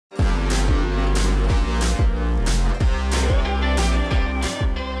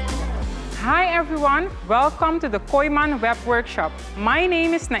everyone, welcome to the Kooyman Web Workshop. My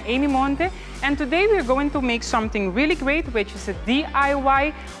name is Naomi Monte and today we're going to make something really great, which is a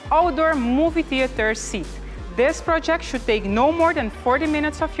DIY outdoor movie theater seat. This project should take no more than 40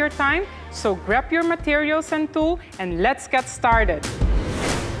 minutes of your time, so grab your materials and tool and let's get started.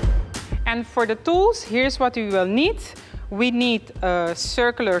 And for the tools, here's what we will need. We need a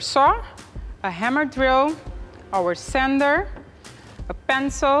circular saw, a hammer drill, our sander, a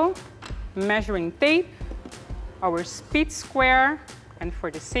pencil, measuring tape, our speed square, and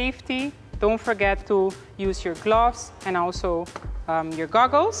for the safety, don't forget to use your gloves and also your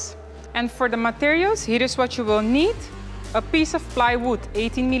goggles. And for the materials, here is what you will need. A piece of plywood,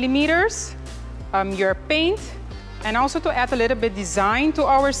 18 millimeters, your paint, and also to add a little bit design to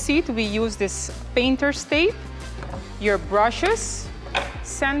our seat, we use this painter's tape, your brushes,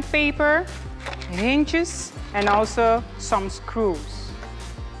 sandpaper, hinges, and also some screws.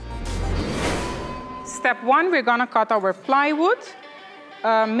 Step 1, we're gonna cut our plywood.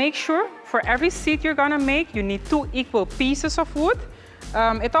 Make sure for every seat you're gonna make, you need 2 equal pieces of wood.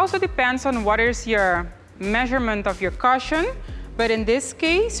 It also depends on what is your measurement of your cushion, but in this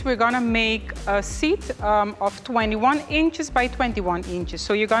case, we're gonna make a seat of 21 inches by 21 inches.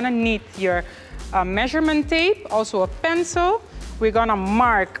 So you're gonna need your measurement tape, also a pencil. We're gonna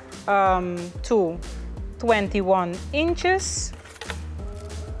mark to 21 inches.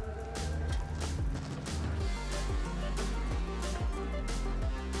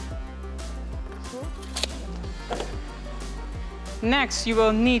 Next, you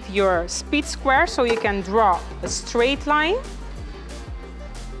will need your speed square so you can draw a straight line.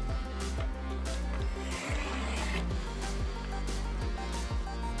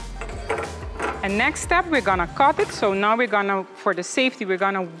 And next step, we're gonna cut it. So now we're gonna, for the safety, we're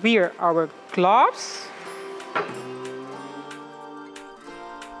gonna wear our gloves.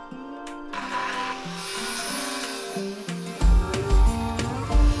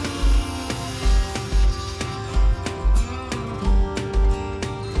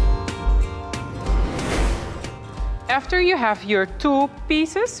 After you have your 2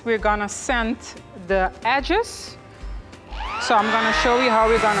 pieces, we're gonna sand the edges. So I'm gonna show you how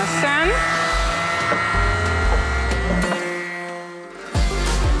we're gonna sand.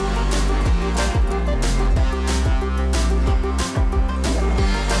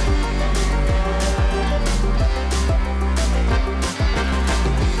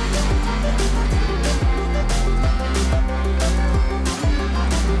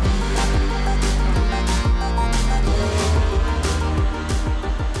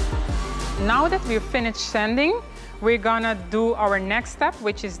 Now that we've finished sanding, we're gonna do our next step,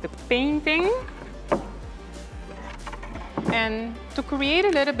 which is the painting. And to create a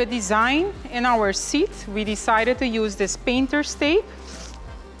little bit design in our seat, we decided to use this painter's tape.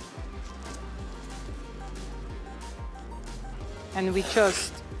 And we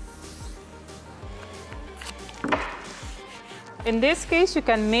just, in this case, you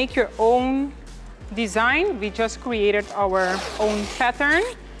can make your own design. We just created our own pattern.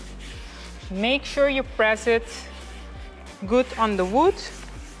 Make sure you press it good on the wood.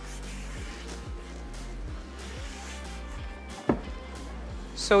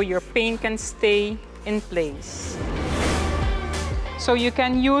 So your paint can stay in place. So you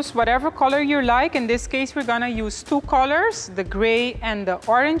can use whatever color you like. In this case, we're gonna use 2 colors, the gray and the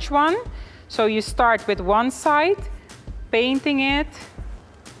orange one. So you start with one side, painting it.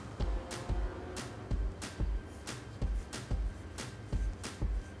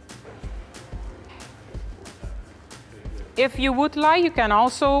 If you would like, you can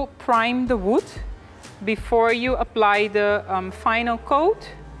also prime the wood before you apply the final coat,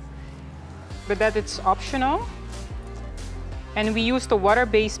 but that it's optional. And we use the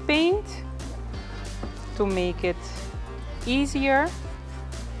water-based paint to make it easier.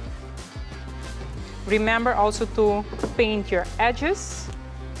 Remember also to paint your edges.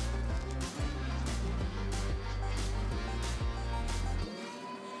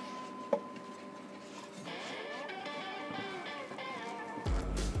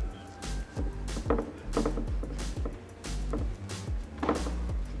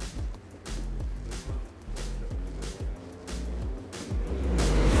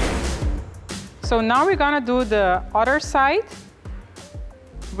 So now we're gonna do the other side.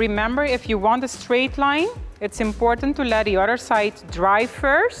 Remember, if you want a straight line, it's important to let the other side dry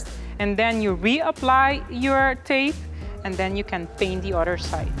first, and then you reapply your tape, and then you can paint the other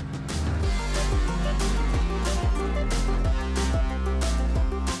side.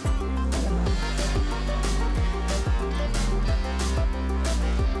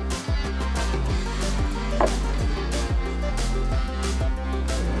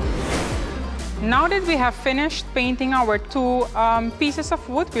 Now that we have finished painting our two pieces of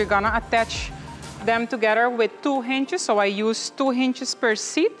wood, we're gonna attach them together with 2 hinges. So I use 2 hinges per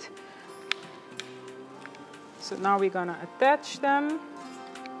seat. So now we're gonna attach them.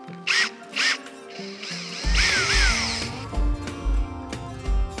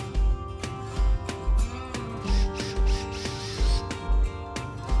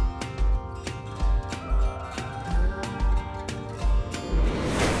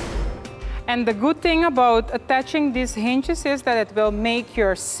 And the good thing about attaching these hinges is that it will make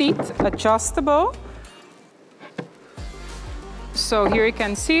your seat adjustable. So here you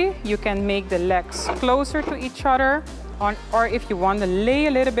can see, you can make the legs closer to each other, or if you want to lay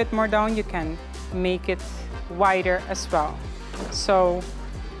a little bit more down, you can make it wider as well. So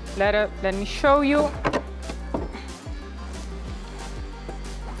let me show you.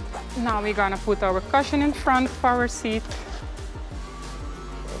 Now we're gonna put our cushion in front of our seat.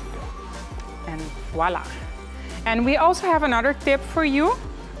 And voila. And we also have another tip for you.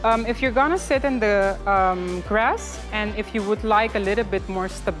 If you're gonna sit in the grass, and if you would like a little bit more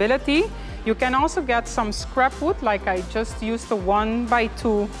stability, you can also get some scrap wood, like I just used the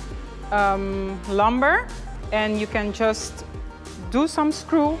 1x2 lumber, and you can just do some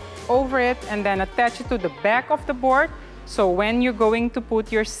screw over it and then attach it to the back of the board. So when you're going to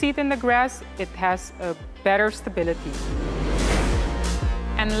put your seat in the grass, it has a better stability.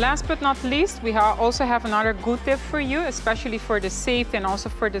 And last but not least, we also have another good tip for you, especially for the safety and also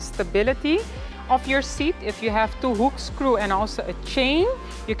for the stability of your seat. If you have 2 hook screw and also a chain,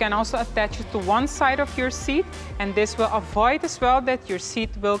 you can also attach it to one side of your seat, and this will avoid as well that your seat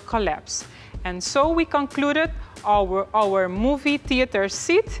will collapse. And so we concluded our movie theater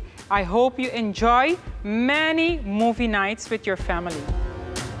seat. I hope you enjoy many movie nights with your family.